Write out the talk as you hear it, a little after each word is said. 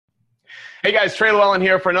Hey guys, Trey Llewellyn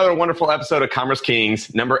here for another wonderful episode of Commerce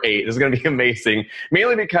Kings, number 8. This is going to be amazing,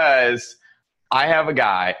 mainly because I have a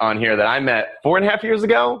guy on here that I met 4.5 years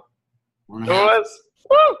ago. It was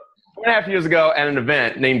 4.5 years ago at an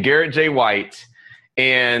event named Garrett J. White,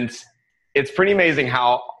 and it's pretty amazing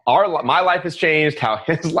how my life has changed, how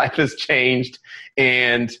his life has changed,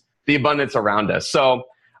 and the abundance around us. So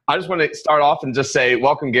I just want to start off and just say,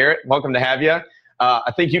 welcome, Garrett. Welcome to have you.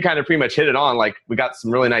 I think you kind of pretty much hit it on. Like, we got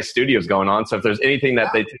some really nice studios going on. So if there's anything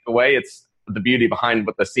that they take away, it's the beauty behind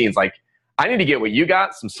what the scenes. Like, I need to get what you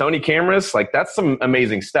got, some Sony cameras. Like, that's some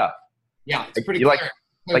amazing stuff. Yeah, it's pretty clear.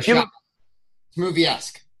 Like you look,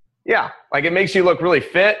 movie-esque. Yeah, like it makes you look really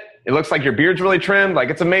fit. It looks like your beard's really trimmed.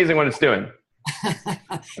 Like, it's amazing what it's doing.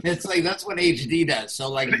 It's like, that's what HD does. So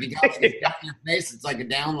like, if you got like down your face, it's like a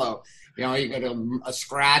down low. You know, you go to a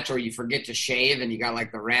scratch or you forget to shave and you got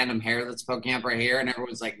like the random hair that's poking up right here, and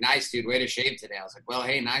everyone's like, nice, dude, way to shave today. I was like, well,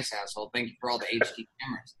 hey, nice, asshole. Thank you for all the HD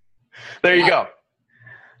cameras. There you go.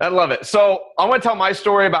 I love it. So I want to tell my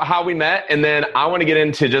story about how we met, and then I want to get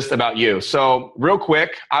into just about you. So real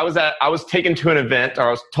quick, I was taken to an event, or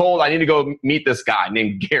I was told I need to go meet this guy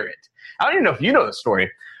named Garrett. I don't even know if you know the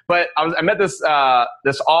story, but I met this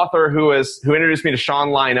author who introduced me to Sean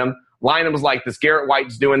Lynham. Lynham was like, this Garrett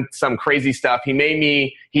White's doing some crazy stuff. He made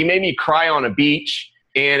me cry on a beach,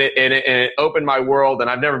 and it opened my world, and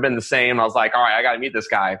I've never been the same. I was like, all right, I got to meet this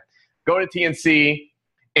guy. Go to TNC,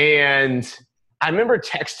 and I remember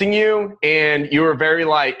texting you, and you were very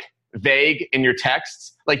like vague in your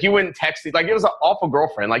texts. Like, you wouldn't text me. Like, it was an awful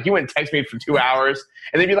girlfriend. Like, you wouldn't text me for 2 hours,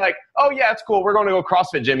 and then be like, oh yeah, it's cool. We're going to go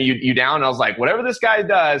CrossFit gym. You down? And I was like, whatever this guy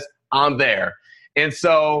does, I'm there. And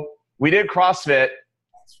so we did CrossFit.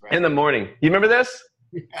 Right. In the morning. You remember this?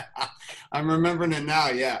 Yeah, I'm remembering it now,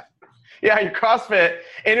 yeah. Yeah, you CrossFit.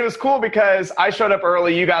 And it was cool because I showed up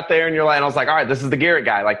early, you got there, and I was like, all right, this is the Garrett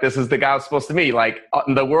guy. Like, this is the guy I was supposed to meet. Like,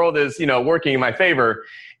 the world is, working in my favor.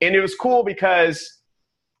 And it was cool because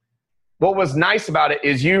what was nice about it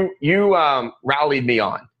is you rallied me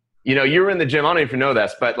on. You were in the gym. I don't even know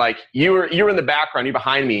this, but like you were in the background, you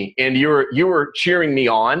behind me, and you were cheering me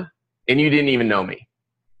on, and you didn't even know me.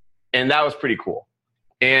 And that was pretty cool.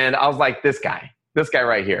 And I was like, this guy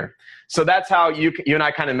right here. So that's how you and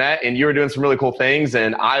I kind of met, and you were doing some really cool things.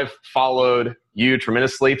 And I've followed you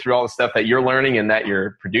tremendously through all the stuff that you're learning and that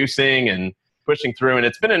you're producing and pushing through. And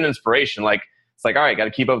it's been an inspiration. Like, it's like, all right, got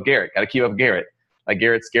to keep up with Garrett. Like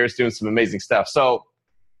Garrett's doing some amazing stuff. So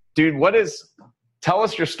dude, tell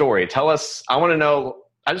us your story. I just want to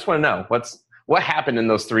know what happened in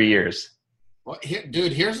those 3 years. Well,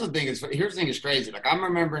 here's the thing is crazy. Like, I'm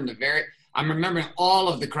remembering all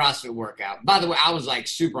of the CrossFit workout. By the way, I was like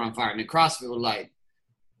super on fire. I mean, CrossFit was like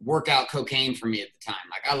workout cocaine for me at the time.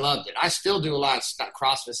 Like, I loved it. I still do a lot of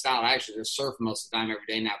CrossFit style. I actually just surf most of the time every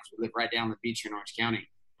day now because we live right down the beach here in Orange County.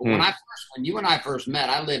 But when you and I first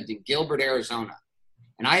met, I lived in Gilbert, Arizona.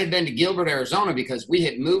 And I had been to Gilbert, Arizona because we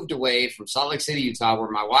had moved away from Salt Lake City, Utah,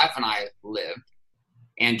 where my wife and I lived.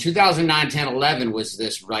 And 2009, 10, 11 was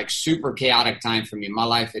this like super chaotic time for me. My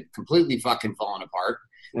life had completely fucking fallen apart.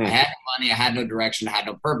 I had no money. I had no direction. I had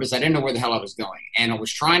no purpose. I didn't know where the hell I was going. And I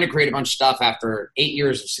was trying to create a bunch of stuff after 8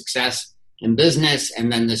 years of success in business,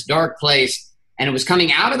 and then this dark place. And it was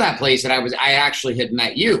coming out of that place that I actually had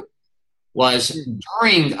met you, was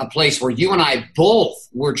during a place where you and I both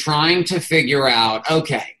were trying to figure out,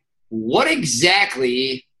 okay, what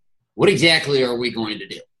exactly are we going to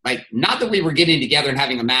do? Like, not that we were getting together and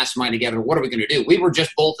having a mastermind together. What are we going to do? We were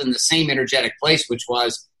just both in the same energetic place, which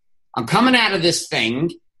was, I'm coming out of this thing,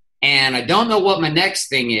 and I don't know what my next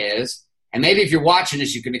thing is. And maybe if you're watching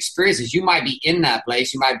this, you can experience this. You might be in that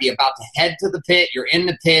place. You might be about to head to the pit. You're in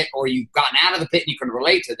the pit, or you've gotten out of the pit and you can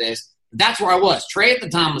relate to this. But that's where I was. Trey at the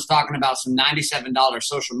time was talking about some $97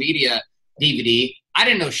 social media DVD. I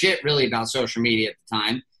didn't know shit really about social media at the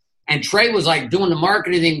time. And Trey was like doing the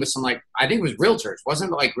marketing thing with some, like, I think it was realtors. Wasn't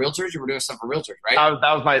it like realtors? You were doing stuff for realtors, right?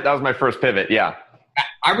 That was my first pivot. Yeah.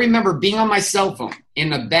 I remember being on my cell phone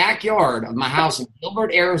in the backyard of my house in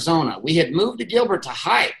Gilbert, Arizona. We had moved to Gilbert to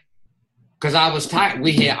hike because I was tired.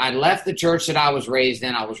 I left the church that I was raised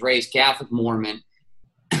in. I was raised Catholic Mormon,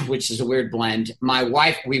 which is a weird blend. My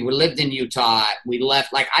wife, we lived in Utah. We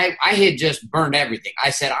left, like, I had just burned everything.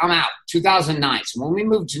 I said, I'm out. 2009. So when we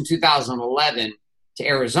moved in 2011 to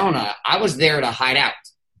Arizona, I was there to hide out.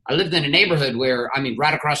 I lived in a neighborhood where,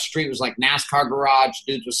 right across the street was like NASCAR garage.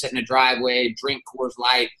 Dudes would sit in a driveway, drink Coors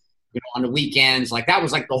Light, on the weekends. Like, that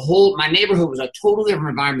was like my neighborhood was a totally different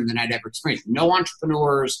environment than I'd ever experienced. No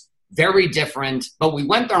entrepreneurs, very different. But we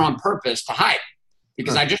went there on purpose to hide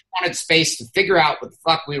because I just wanted space to figure out what the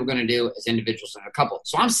fuck we were going to do as individuals and a couple.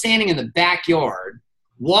 So I'm standing in the backyard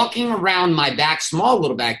walking around my small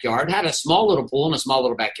little backyard, had a small little pool and a small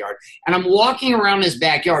little backyard. And I'm walking around this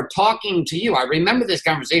backyard talking to you. I remember this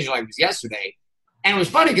conversation like it was yesterday. And it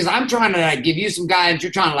was funny because I'm trying to like give you some guidance.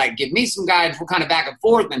 You're trying to like give me some guidance. We're kind of back and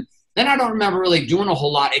forth. And then I don't remember really doing a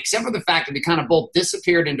whole lot except for the fact that we kind of both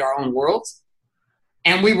disappeared into our own worlds.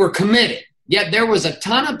 And we were committed. Yet there was a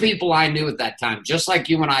ton of people I knew at that time, just like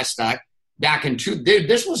you and I stuck back in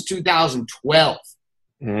this was 2012.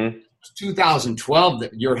 Mm-hmm. 2012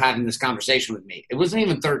 that you're having this conversation with me. It wasn't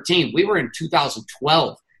even 13. We were in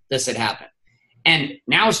 2012 this had happened. And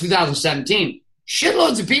now it's 2017.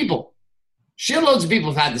 Shitloads of people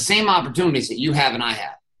have had the same opportunities that you have and I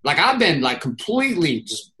have. Like I've been like completely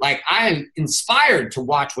just like I am inspired to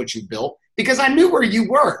watch what you built because I knew where you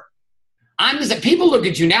were. I'm just that people look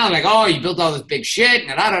at you now and like, oh, you built all this big shit and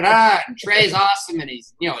da-da-da-da, and Trey's awesome and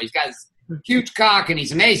he's got this huge cock and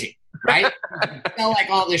he's amazing. Right? Sell like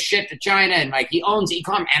all this shit to China and like he owns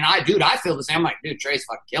e-com. And I feel the same. I'm like, dude, Trey's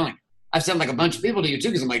fucking killing it. I've sent like a bunch of people to you too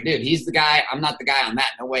because I'm like, dude, he's the guy. I'm not the guy on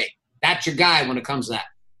that. No way. That's your guy when it comes to that.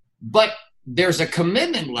 But there's a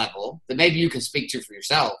commitment level that maybe you can speak to for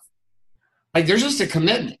yourself. Like there's just a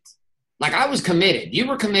commitment. Like I was committed. You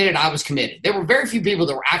were committed. I was committed. There were very few people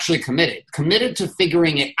that were actually committed to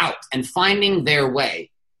figuring it out and finding their way.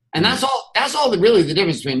 And that's all really the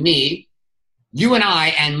difference between me, you and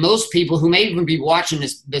I, and most people who may even be watching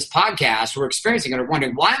this podcast who are experiencing it are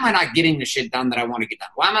wondering, why am I not getting the shit done that I want to get done?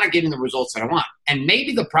 Why am I not getting the results that I want? And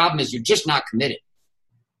maybe the problem is you're just not committed.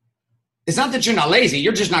 It's not that you're not lazy.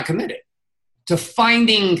 You're just not committed to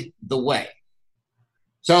finding the way.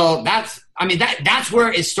 So that's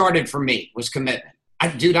where it started for me, was commitment.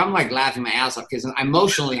 Dude, I'm like laughing my ass off because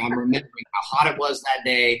emotionally I'm remembering how hot it was that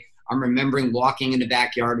day. I'm remembering walking in the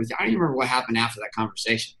backyard with you. I don't even remember what happened after that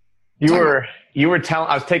conversation. You were telling,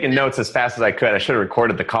 I was taking notes as fast as I could. I should have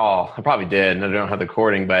recorded the call. I probably did, and I don't have the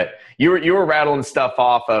recording, but you were rattling stuff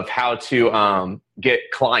off of how to get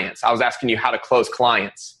clients. I was asking you how to close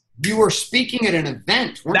clients. You were speaking at an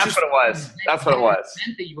event. That's what it was. That's what it was.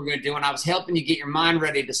 Event that you were going to do, and I was helping you get your mind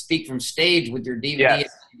ready to speak from stage with your DVD yes.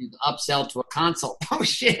 and upsell to a consult. Oh,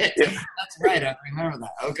 shit. Yeah. That's right. I remember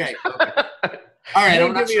that. Okay. All right. You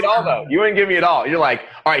didn't give me it all, though. You didn't give me it all. You're like,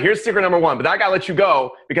 all right, here's secret number one, but I got to let you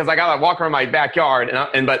go because I got to walk around my backyard,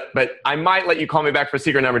 but I might let you call me back for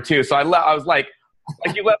secret number two. So I was like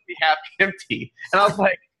you left me half empty. And I was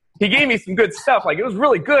like, he gave me some good stuff. Like, it was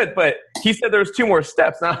really good, but he said there was 2 more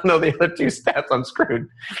steps. And I don't know the other 2 steps. I'm screwed.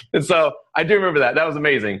 And so I do remember that. That was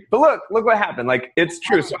amazing. But look what happened. Like, it's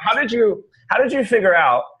true. So how did you figure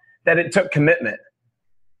out that it took commitment?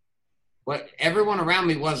 Well, everyone around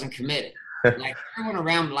me wasn't committed. Like everyone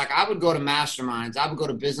around me, like I would go to masterminds. I would go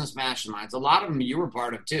to business masterminds. A lot of them you were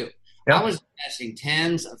part of too. Yep. I was investing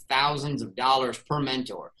tens of thousands of dollars per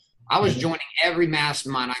mentor. I was joining every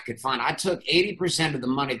mastermind I could find. I took 80% of the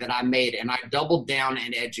money that I made and I doubled down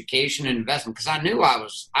in education and investment because I knew I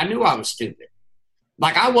was stupid.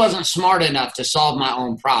 Like I wasn't smart enough to solve my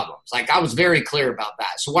own problems. Like I was very clear about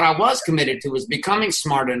that. So what I was committed to was becoming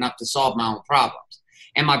smart enough to solve my own problems.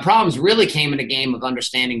 And my problems really came in a game of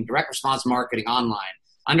understanding direct response marketing online,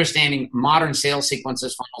 understanding modern sales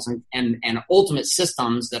sequences, funnels, and ultimate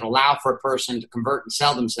systems that allow for a person to convert and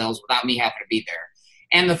sell themselves without me having to be there.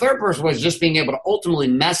 And the third person was just being able to ultimately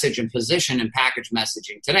message and position and package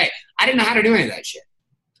messaging today. I didn't know how to do any of that shit.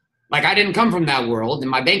 Like I didn't come from that world. In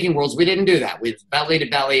my banking worlds, we didn't do that. We was belly to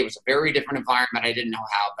belly. It was a very different environment. I didn't know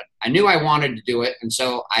how, but I knew I wanted to do it. And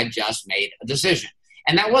so I just made a decision.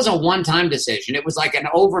 And that wasn't a one-time decision. It was like an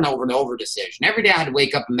over and over and over decision. Every day I had to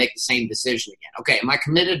wake up and make the same decision again. Okay, am I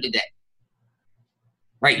committed today?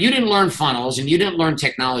 Right? You didn't learn funnels and you didn't learn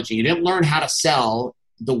technology. You didn't learn how to sell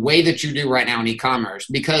the way that you do right now in e-commerce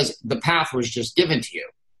because the path was just given to you.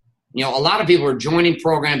 You know, a lot of people are joining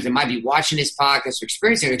programs that might be watching this podcast or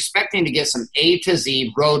experiencing, expecting to get some A to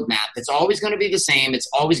Z roadmap that's always going to be the same, it's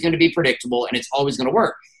always going to be predictable, and it's always going to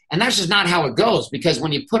work. And that's just not how it goes because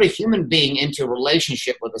when you put a human being into a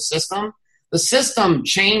relationship with a system, the system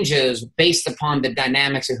changes based upon the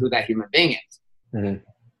dynamics of who that human being is. Mm-hmm.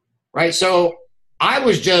 Right? So I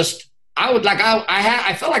felt like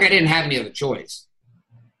I didn't have any other choice.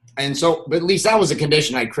 And so, but at least that was a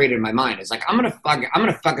condition I created in my mind. It's like, I'm going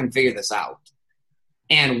to fucking figure this out.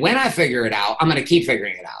 And when I figure it out, I'm going to keep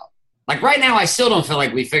figuring it out. Like right now, I still don't feel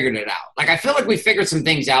like we figured it out. Like I feel like we figured some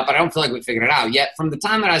things out, but I don't feel like we figured it out yet. From the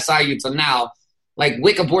time that I saw you till now, like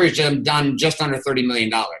Wake Up Warriors done just under $30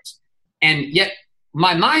 million. And yet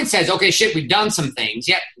my mind says, okay, shit, we've done some things.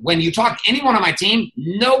 Yet when you talk to anyone on my team,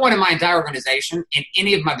 no one in my entire organization, in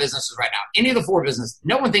any of my businesses right now, any of the 4 businesses,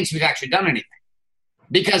 no one thinks we've actually done anything.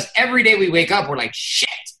 Because every day we wake up, we're like, shit,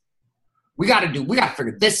 We got to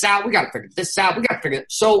figure this out. We got to figure this out. We got to figure.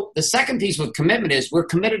 So the second piece with commitment is we're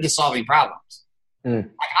committed to solving problems. Like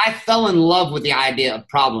I fell in love with the idea of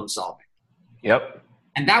problem solving. Yep.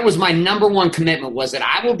 And that was my number one commitment, was that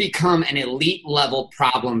I will become an elite level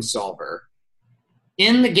problem solver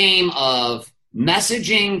in the game of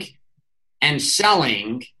messaging and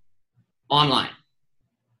selling online.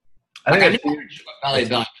 I think that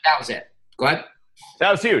was it. Go ahead.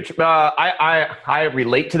 That was huge. I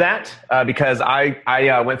relate to that because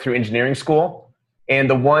I went through engineering school. And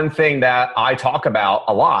the one thing that I talk about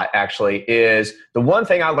a lot, actually, is the one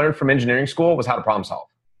thing I learned from engineering school was how to problem solve.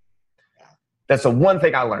 That's the one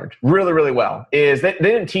thing I learned really, really well, is they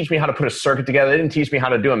didn't teach me how to put a circuit together. They didn't teach me how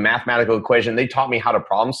to do a mathematical equation. They taught me how to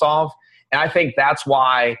problem solve. And I think that's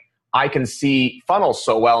why I can see funnels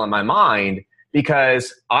so well in my mind,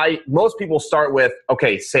 because most people start with,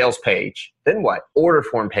 okay, sales page, then what? Order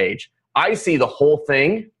form page. I see the whole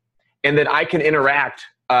thing, and then I can interact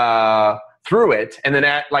through it, and then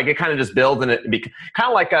it kind of just builds, and it kind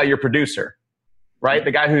of like your producer, right?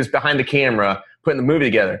 The guy who's behind the camera putting the movie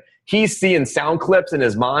together. He's seeing sound clips in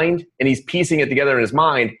his mind, and he's piecing it together in his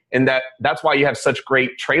mind, and that's why you have such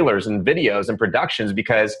great trailers and videos and productions,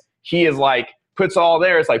 because he is like puts all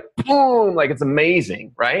there. It's like boom, like it's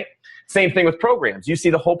amazing, right? Same thing with programs. You see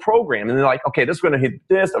the whole program, and they're like, okay, this is going to hit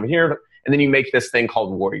this over here, and then you make this thing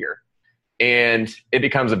called Warrior, and it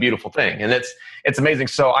becomes a beautiful thing, and it's amazing.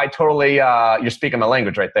 So I totally, you're speaking my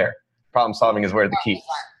language right there. Problem solving is where the key.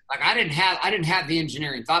 Like I didn't have the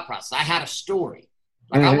engineering thought process. I had a story.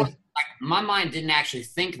 My mind didn't actually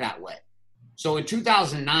think that way. So in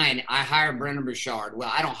 2009, I hired Brendan Burchard.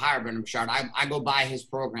 Well, I don't hire Brendan Burchard. I go buy his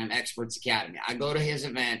program, Experts Academy. I go to his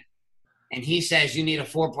event, and he says, you need a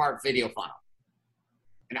 4-part video funnel.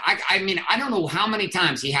 And I mean, I don't know how many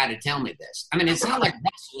times he had to tell me this. I mean, it's not like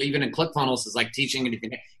Russell, even in ClickFunnels, is like teaching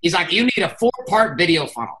anything. He's like, you need a 4-part video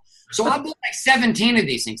funnel. So I built like 17 of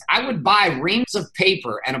these things. I would buy reams of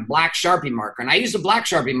paper and a black Sharpie marker. And I used a black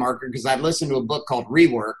Sharpie marker because I'd listened to a book called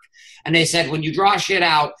Rework. And they said, when you draw shit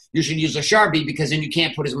out, you should use a Sharpie because then you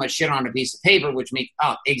can't put as much shit on a piece of paper, which makes,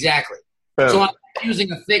 exactly. So I'm using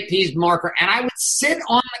a thick piece marker, and I would sit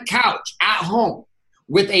on the couch at home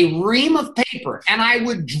with a ream of paper, and I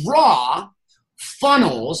would draw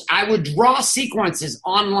funnels. I would draw sequences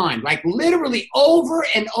online, like literally over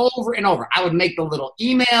and over and over. I would make the little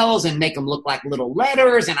emails and make them look like little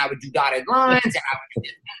letters, and I would do dotted lines, and I would do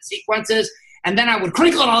sequences, and then I would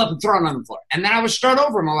crinkle it all up and throw it on the floor. And then I would start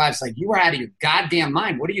over. My wife's like, you were out of your goddamn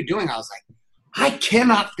mind. What are you doing? I was like, I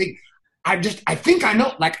cannot think. I think I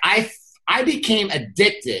know. Like I became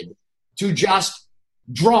addicted to just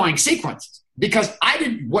drawing sequences because I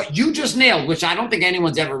did what you just nailed, which I don't think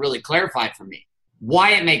anyone's ever really clarified for me,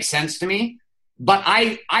 why it makes sense to me. But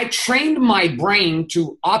I trained my brain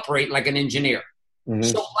to operate like an engineer. Mm-hmm.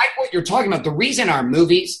 So like what you're talking about, the reason our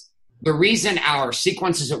movies, the reason our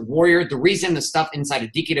sequences at Warrior, the reason the stuff inside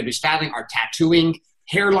of DKW Styling, our tattooing,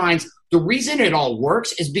 hairlines, the reason it all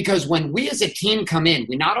works is because when we as a team come in,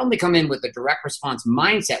 we not only come in with a direct response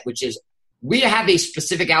mindset, which is we have a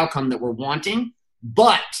specific outcome that we're wanting,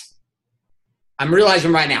 but I'm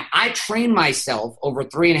realizing right now, I trained myself over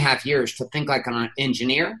 3.5 years to think like an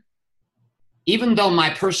engineer, even though my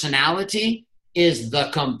personality is the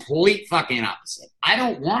complete fucking opposite. I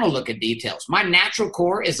don't want to look at details. My natural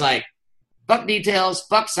core is like, fuck details,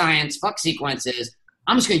 fuck science, fuck sequences.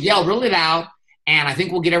 I'm just going to yell really loud, and I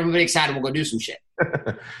think we'll get everybody excited. We'll go do some shit.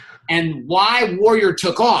 And why Warrior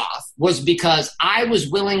took off was because I was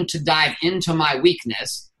willing to dive into my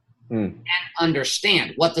weakness and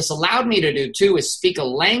understand. What this allowed me to do, too, is speak a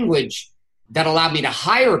language that allowed me to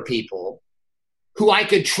hire people who I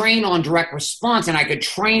could train on direct response, and I could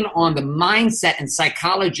train on the mindset and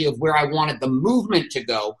psychology of where I wanted the movement to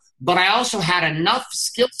go. But I also had enough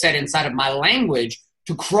skill set inside of my language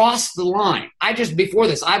to cross the line. Before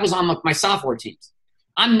this, I was on my software teams.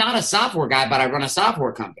 I'm not a software guy, but I run a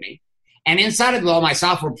software company. And inside of all my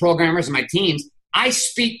software programmers and my teams, I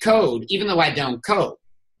speak code, even though I don't code.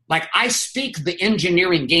 Like I speak the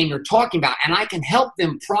engineering game you're talking about, and I can help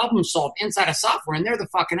them problem solve inside of software, and they're the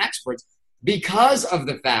fucking experts because of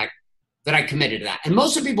the fact that I committed to that. And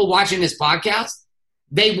most of the people watching this podcast,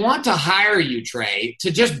 they want to hire you, Trey,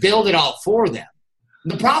 to just build it all for them.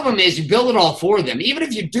 The problem is you build it all for them. Even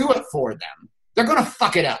if you do it for them, they're going to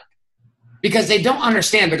fuck it up because they don't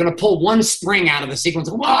understand. They're going to pull one spring out of the sequence.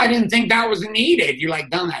 Well, I didn't think that was needed. You're like,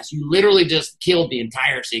 dumbass. You literally just killed the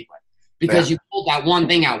entire sequence because you pulled that one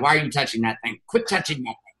thing out. Why are you touching that thing? Quit touching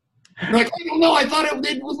that thing. You're like, I don't know. I thought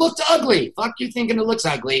it looked ugly. Fuck you thinking it looks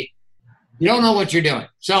ugly. You don't know what you're doing.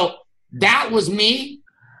 So that was me,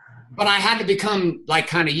 but I had to become like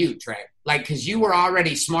kind of you, Trey. like, because you were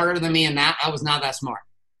already smarter than me in that. I was not that smart.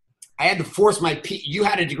 I had to force you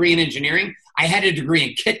had a degree in engineering. I had a degree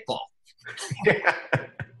in kickball. Yeah.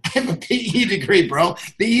 I have a PE degree, bro.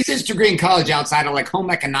 The easiest degree in college outside of like home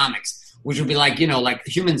economics, which would be like, like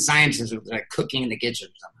human sciences, like cooking in the kitchen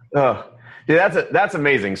or something. Oh, yeah, that's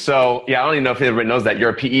amazing. So, yeah, I don't even know if everybody knows that. You're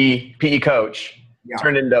a PE coach. Yeah.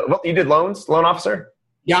 Turned into, well, you did loan officer?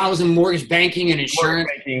 Yeah, I was in mortgage banking and insurance,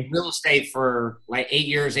 banking. real estate for like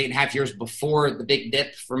 8.5 years before the big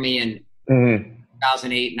dip for me in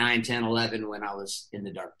 2008, 9, 10, 11 when I was in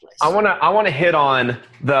the dark place. I want to hit on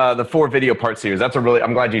the 4 video part series.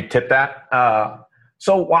 I'm glad you tipped that.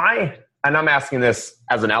 So why, and I'm asking this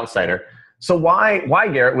as an outsider, so why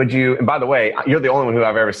Garrett would you, and by the way, you're the only one who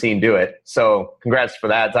I've ever seen do it. So congrats for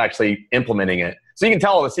that. It's actually implementing it. So you can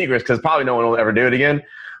tell all the secrets because probably no one will ever do it again,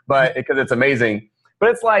 but because it's amazing. But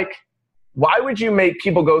it's like, why would you make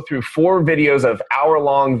people go through 4 videos of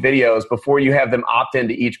hour-long videos before you have them opt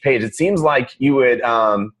into each page? It seems like you would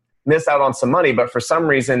miss out on some money, but for some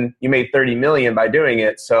reason you made $30 million by doing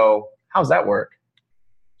it. So how's that work?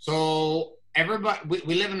 So everybody,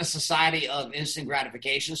 we live in a society of instant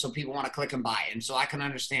gratification, so people want to click and buy. And so I can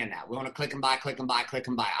understand that. We want to click and buy, click and buy, click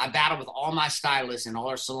and buy. I battle with all my stylists and all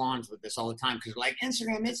our salons with this all the time because like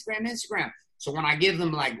Instagram. So when I give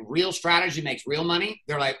them like real strategy makes real money,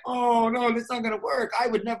 they're like, oh, no, that's not going to work. I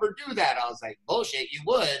would never do that. I was like, bullshit, you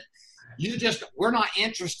would. We're not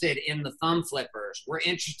interested in the thumb flippers. We're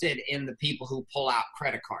interested in the people who pull out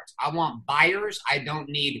credit cards. I want buyers. I don't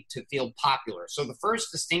need to feel popular. So the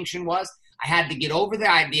first distinction was I had to get over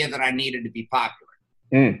the idea that I needed to be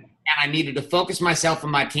popular. And I needed to focus myself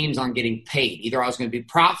and my teams on getting paid. Either I was going to be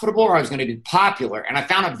profitable or I was going to be popular. And I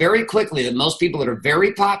found out very quickly that most people that are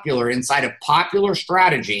very popular inside of popular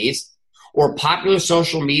strategies or popular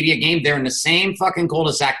social media game, they're in the same fucking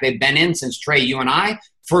cul-de-sac they've been in since Trey, you and I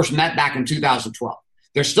first met back in 2012.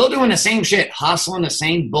 They're still doing the same shit, hustling the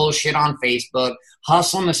same bullshit on Facebook,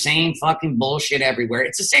 hustling the same fucking bullshit everywhere.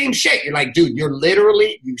 It's the same shit. You're like, dude,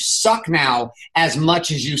 you suck now as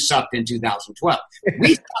much as you sucked in 2012.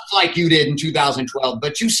 We suck like you did in 2012,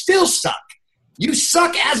 but you still suck. You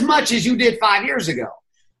suck as much as you did 5 years ago.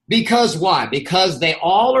 Because why? Because they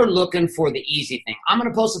all are looking for the easy thing. I'm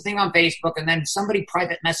going to post a thing on Facebook and then somebody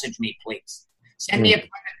private message me, please. Send me a private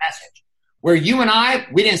message. Where you and I,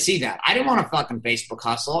 we didn't see that. I didn't want to fucking Facebook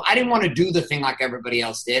hustle. I didn't want to do the thing like everybody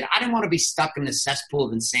else did. I didn't want to be stuck in the cesspool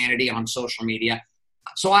of insanity on social media.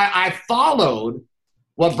 So I followed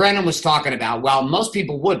what Brendan was talking about. Well, most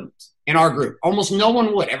people wouldn't in our group. Almost no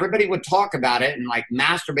one would. Everybody would talk about it and like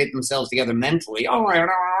masturbate themselves together mentally. Oh,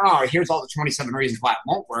 here's all the 27 reasons why it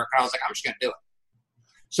won't work. And I was like, I'm just going to do it.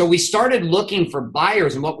 So we started looking for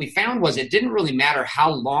buyers. And what we found was it didn't really matter how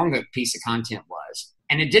long a piece of content was.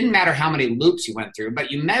 And it didn't matter how many loops you went through,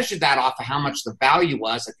 but you measured that off of how much the value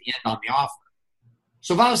was at the end on the offer.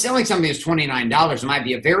 So if I was selling something that's $29, it might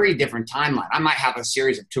be a very different timeline. I might have a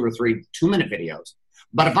series of 2 or 3 2-minute videos.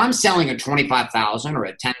 But if I'm selling a $25,000 or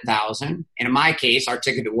a $10,000, and in my case, our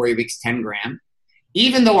ticket to Warrior Week's $10,000,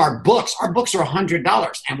 even though our books are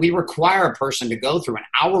 $100, and we require a person to go through an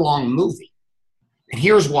hour-long movie. And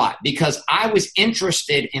here's why. Because I was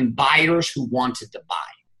interested in buyers who wanted to buy.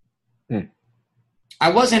 I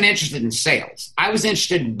wasn't interested in sales. I was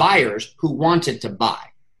interested in buyers who wanted to buy.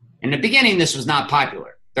 In the beginning, this was not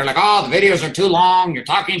popular. They're like, oh, the videos are too long. You're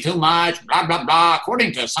talking too much, blah, blah, blah.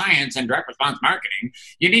 According to science and direct response marketing,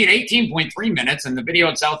 you need 18.3 minutes, and the video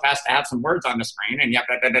itself has to have some words on the screen. And,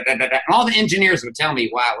 and all the engineers would tell me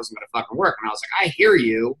why it wasn't going to fucking work. And I was like, I hear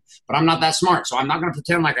you, but I'm not that smart. So I'm not going to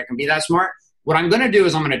pretend like I can be that smart. What I'm going to do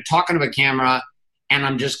is I'm going to talk into a camera, and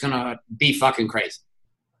I'm just going to be fucking crazy.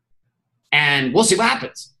 And we'll see what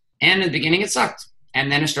happens. And in the beginning, it sucked. And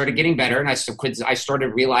then it started getting better. And I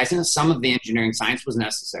started realizing that some of the engineering science was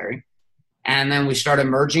necessary. And then we started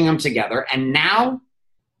merging them together. And now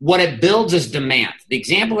what it builds is demand. The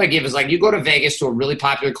example I give is like you go to Vegas to a really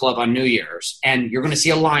popular club on New Year's, and you're going to see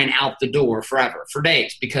a line out the door forever, for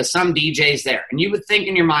days, because some DJ's there. And you would think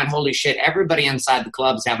in your mind, holy shit, everybody inside the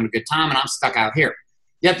club is having a good time, and I'm stuck out here.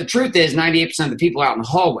 Yet the truth is 98% of the people out in the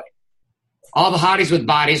hallway, all the hotties with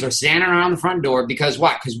bodies are standing around the front door because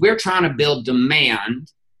what? Because we're trying to build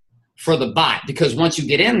demand for the buy. Because once you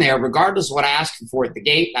get in there, regardless of what I ask you for at the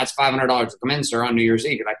gate, that's $500 to come in, sir, on New Year's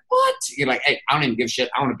Eve. You're like, what? You're like, hey, I don't even give a shit.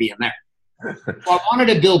 I want to be in there. So I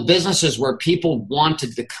wanted to build businesses where people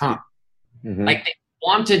wanted to come. Mm-hmm. Like they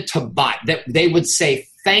wanted to buy. That they would say,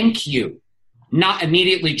 thank you, not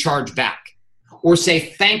immediately charge back. Or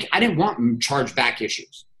say, I didn't want charge back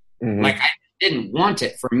issues. Mm-hmm. Like I didn't want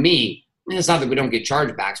it for me. I mean, it's not that we don't get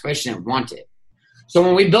chargebacks, but I just didn't want it. So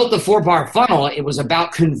when we built the 4-part funnel, it was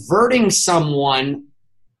about converting someone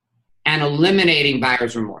and eliminating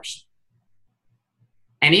buyer's remorse.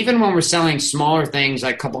 And even when we're selling smaller things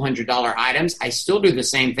like a couple $100 items, I still do the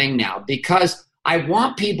same thing now because I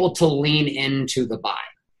want people to lean into the buy.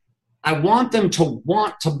 I want them to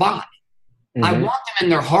want to buy. Mm-hmm. I want them in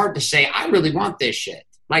their heart to say, I really want this shit.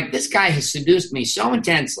 Like, this guy has seduced me so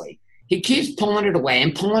intensely. He keeps pulling it away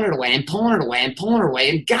and pulling it away and pulling it away and pulling it away.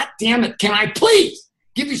 And God damn it, can I please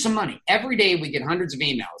give you some money? Every day we get hundreds of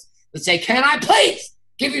emails that say, can I please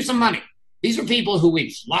give you some money? These are people who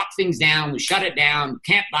we lock things down, we shut it down,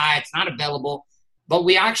 can't buy, it's not available. But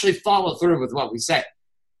we actually follow through with what we say,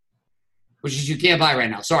 which is you can't buy right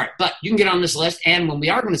now. Sorry, but you can get on this list. And when we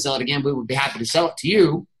are going to sell it again, we would be happy to sell it to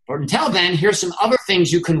you. But until then, here's some other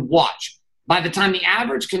things you can watch. By the time the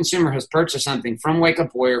average consumer has purchased something from Wake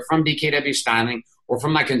Up Warrior, from DKW Styling, or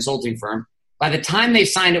from my consulting firm, by the time they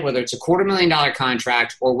signed it, whether it's a $250,000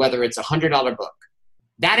 contract or whether it's a $100 book,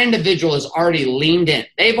 that individual has already leaned in.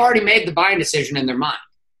 They've already made the buying decision in their mind.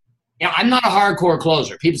 You know, I'm not a hardcore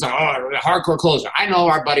closer. People say, oh, a hardcore closer. I know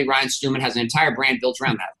our buddy Ryan Stewman has an entire brand built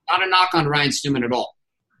around that. Not a knock on Ryan Stewman at all.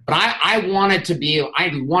 But I wanted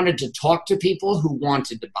to talk to people who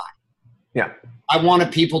wanted to buy. Yeah. I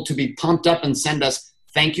wanted people to be pumped up and send us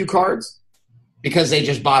thank you cards because they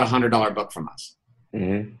just bought a $100 book from us.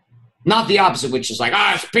 Mm-hmm. Not the opposite, which is like,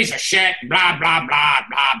 it's a piece of shit, blah, blah, blah, blah,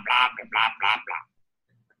 blah, blah, blah, blah, blah.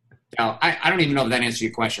 Now, I don't even know if that answered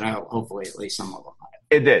your question. Hopefully at least some of them.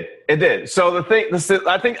 It did. So I think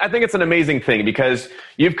it's an amazing thing because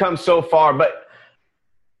you've come so far, but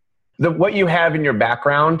what you have in your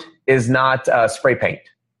background is not spray paint.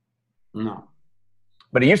 No.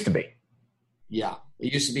 But it used to be. Yeah.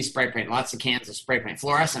 It used to be spray paint. Lots of cans of spray paint.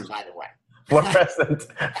 Fluorescent, by the way.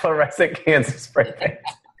 Fluorescent cans of spray paint.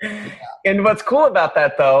 Yeah. And what's cool about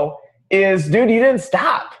that, though, is, dude, you didn't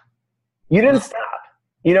stop. Stop.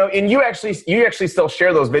 You know, and you actually still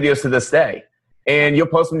share those videos to this day. And you'll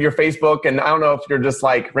post them to your Facebook. And I don't know if you're just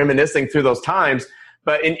like reminiscing through those times,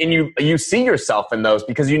 but and you see yourself in those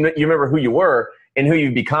because you remember who you were and who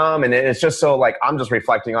you've become. And it's just so like, I'm just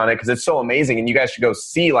reflecting on it because it's so amazing. And you guys should go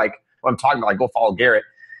see like what I'm talking about. Like, go follow Garrett.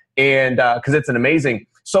 And because it's an amazing.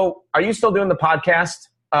 So are you still doing the podcast?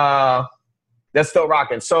 That's still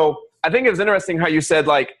rocking. So I think it was interesting how you said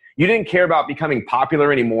like you didn't care about becoming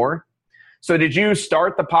popular anymore. So did you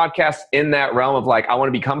start the podcast in that realm of like, I want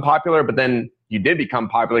to become popular, but then you did become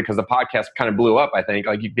popular because the podcast kind of blew up, I think,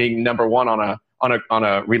 like you being number one on a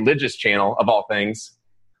religious channel of all things.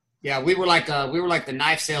 Yeah, we were like the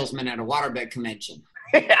knife salesman at a waterbed convention.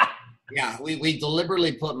 Yeah. Yeah, we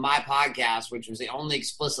deliberately put my podcast, which was the only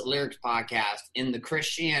explicit lyrics podcast, in the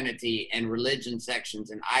Christianity and religion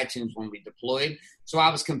sections in iTunes when we deployed. So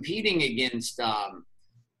I was competing against Joel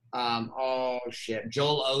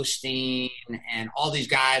Osteen and all these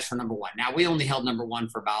guys for number one. Now, we only held number one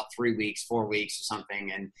for about 3 weeks, 4 weeks or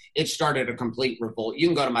something, and it started a complete revolt. You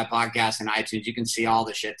can go to my podcast in iTunes. You can see all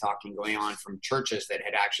the shit talking going on from churches that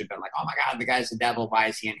had actually been like, oh, my God, the guy's the devil. Why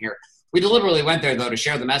is he in here? We deliberately went there, though, to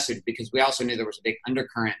share the message because we also knew there was a big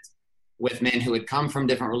undercurrent with men who had come from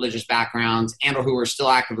different religious backgrounds and or who were still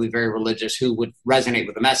actively very religious who would resonate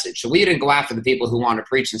with the message. So we didn't go after the people who wanted to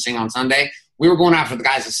preach and sing on Sunday. We were going after the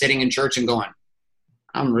guys that sitting in church and going,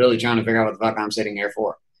 I'm really trying to figure out what the fuck I'm sitting here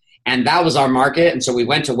for. And that was our market. And so we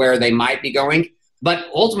went to where they might be going. But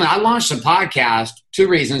ultimately, I launched a podcast, 2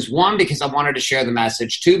 reasons. 1, because I wanted to share the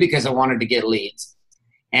message. 2, because I wanted to get leads.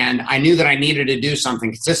 And I knew that I needed to do something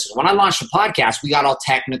consistent. When I launched a podcast, we got all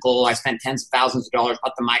technical. I spent tens of thousands of dollars,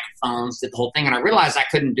 bought the microphones, did the whole thing. And I realized I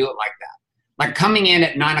couldn't do it like that. Like coming in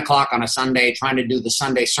at 9 o'clock on a Sunday, trying to do the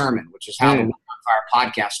Sunday sermon, which is how the Walk on Fire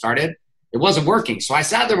podcast started. It wasn't working. So I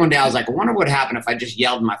sat there one day. I was like, I wonder what would happen if I just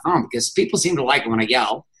yelled in my phone, because people seem to like it when I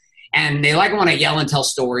yell. And they like it when I yell and tell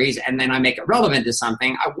stories and then I make it relevant to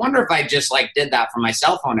something. I wonder if I just like did that from my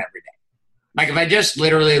cell phone every day. Like if I just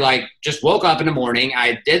literally like just woke up in the morning,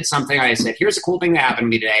 I did something, I said, here's a cool thing that happened to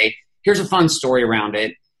me today. Here's a fun story around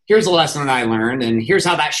it. Here's a lesson that I learned. And here's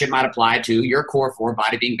how that shit might apply to your core 4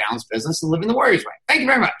 body being balanced business and living the Warriors way. Thank you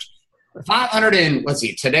very much. 500 and let's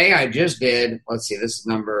see, today I just did, this is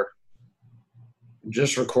number,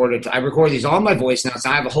 just recorded. I record these all in my voice now. So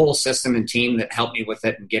I have a whole system and team that help me with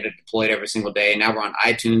it and get it deployed every single day. Now we're on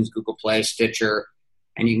iTunes, Google Play, Stitcher,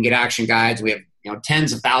 and you can get action guides. We have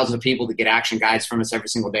tens of thousands of people that get action guides from us every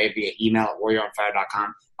single day via email at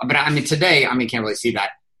warrioronfire.com. But I mean, today, can't really see that.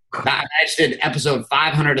 I just did episode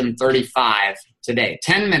 535 today.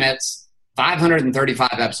 10 minutes, 535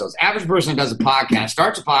 episodes. Average person does a podcast,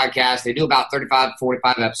 starts a podcast. They do about 35,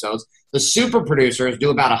 45 episodes. The super producers do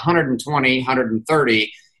about 120,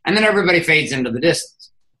 130. And then everybody fades into the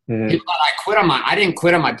distance. Mm-hmm. I didn't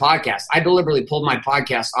quit on my podcast. I deliberately pulled my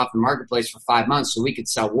podcast off the marketplace for 5 months so we could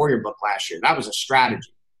sell Warrior Book last year. That was a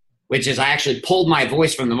strategy, which is I actually pulled my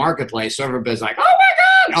voice from the marketplace. So everybody's like, oh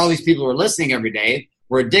my God. All these people who are listening every day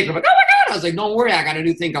were addicted. Like, oh my God. I was like, don't worry. I got a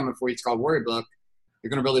new thing coming for you. It's called Warrior Book. You're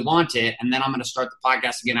going to really want it. And then I'm going to start the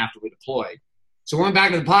podcast again after we deploy. So we went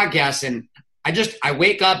back to the podcast, and I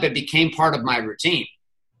wake up, it became part of my routine.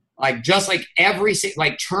 Like just like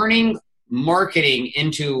like turning marketing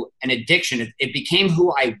into an addiction, it became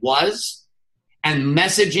who I was, and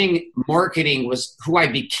messaging marketing was who I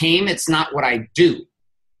became. It's not what I do.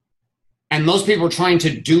 And most people are trying to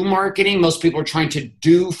do marketing. Most people are trying to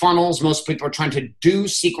do funnels. Most people are trying to do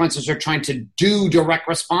sequences or trying to do direct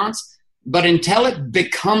response. But until it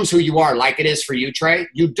becomes who you are, like it is for you, Trey,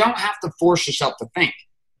 you don't have to force yourself to think.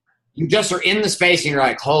 You just are in the space and you're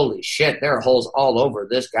like, holy shit, there are holes all over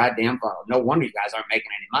this goddamn funnel. No wonder you guys aren't making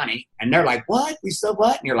any money. And they're like, what? We still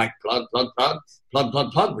what? And you're like, plug, reframe.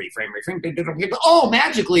 Oh,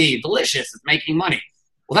 magically delicious. It's making money.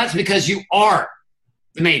 Well, that's because you are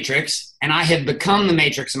the Matrix, and I have become the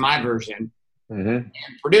Matrix in my version and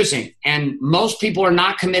producing. And most people are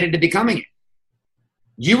not committed to becoming it.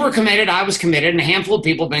 You were committed, I was committed, and a handful of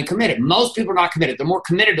people have been committed. Most people are not committed. They're more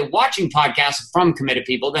committed to watching podcasts from committed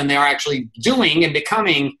people than they are actually doing and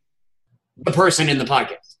becoming the person in the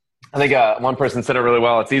podcast. I think one person said it really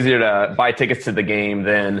well. It's easier to buy tickets to the game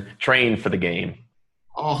than train for the game.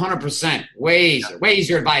 Oh, 100%. Way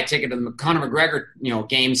easier to buy a ticket to the Conor McGregor,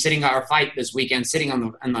 game, sitting our fight this weekend, sitting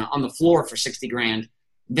on the floor for $60,000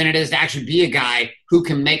 than it is to actually be a guy who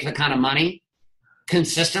can make the kind of money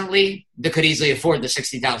consistently that could easily afford the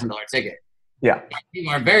 $60,000 ticket. Yeah.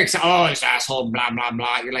 People are very excited. Oh, this asshole, blah, blah,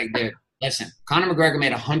 blah. You're like, dude, listen, Conor McGregor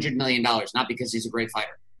made $100 million, not because he's a great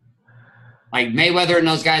fighter. Like Mayweather and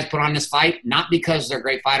those guys put on this fight, not because they're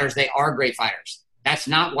great fighters. They are great fighters. That's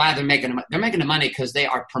not why they're making them. They're making the money because they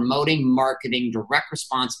are promoting, marketing, direct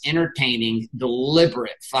response, entertaining,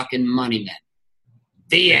 deliberate fucking money men.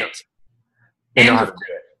 The end. They know how to do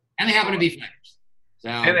it. And they happen to be fighters.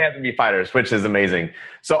 And they have to be fighters, which is amazing.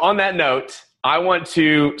 So on that note, I want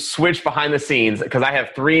to switch behind the scenes because I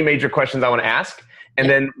have 3 major questions I want to ask. And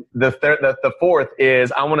then the fourth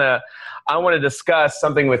is I want to discuss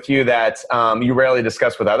something with you that you rarely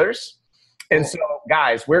discuss with others. And so,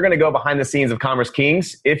 guys, we're going to go behind the scenes of Commerce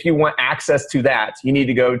Kings. If you want access to that, you need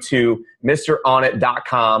to go to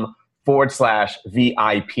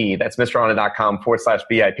MrOnIt.com/VIP. That's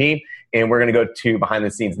MrOnIt.com/VIP. And we're going to go to behind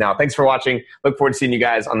the scenes now. Thanks for watching. Look forward to seeing you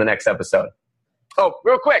guys on the next episode. Oh,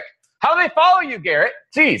 real quick. How do they follow you, Garrett?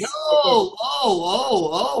 Jeez. Oh,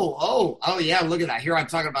 yeah, look at that. Here I'm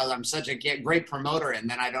talking about I'm such a great promoter, and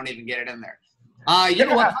then I don't even get it in there. You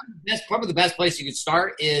know what? Probably the best place you could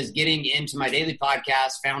start is getting into my daily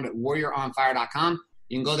podcast found at warrioronfire.com.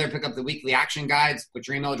 You can go there, pick up the weekly action guides, put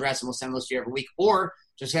your email address, and we'll send those to you every week. Or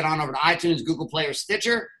just head on over to iTunes, Google Play, or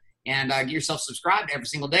Stitcher, and get yourself subscribed every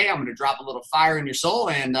single day. I'm going to drop a little fire in your soul,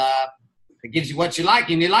 and it gives you what you like.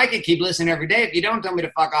 And you like it, keep listening every day. If you don't, tell me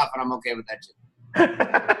to fuck off, and I'm okay with that too.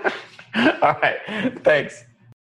 All right. Thanks.